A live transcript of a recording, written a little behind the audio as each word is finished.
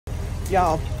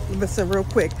Y'all, listen real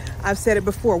quick. I've said it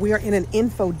before. We are in an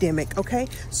infodemic, okay?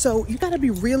 So you got to be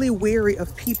really wary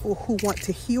of people who want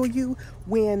to heal you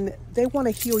when they want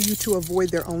to heal you to avoid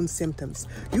their own symptoms.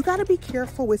 You got to be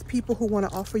careful with people who want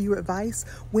to offer you advice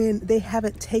when they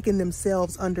haven't taken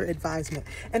themselves under advisement.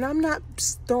 And I'm not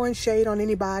throwing shade on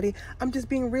anybody. I'm just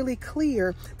being really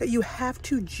clear that you have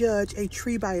to judge a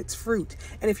tree by its fruit.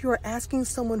 And if you are asking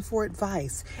someone for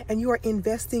advice and you are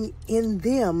investing in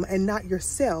them and not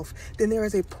yourself, then there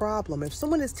is a problem. If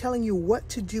someone is telling you what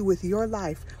to do with your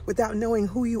life without knowing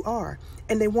who you are,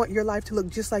 and they want your life to look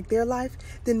just like their life,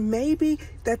 then maybe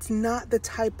that's not the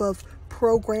type of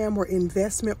program or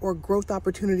investment or growth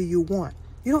opportunity you want.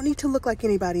 You don't need to look like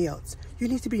anybody else. You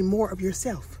need to be more of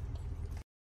yourself.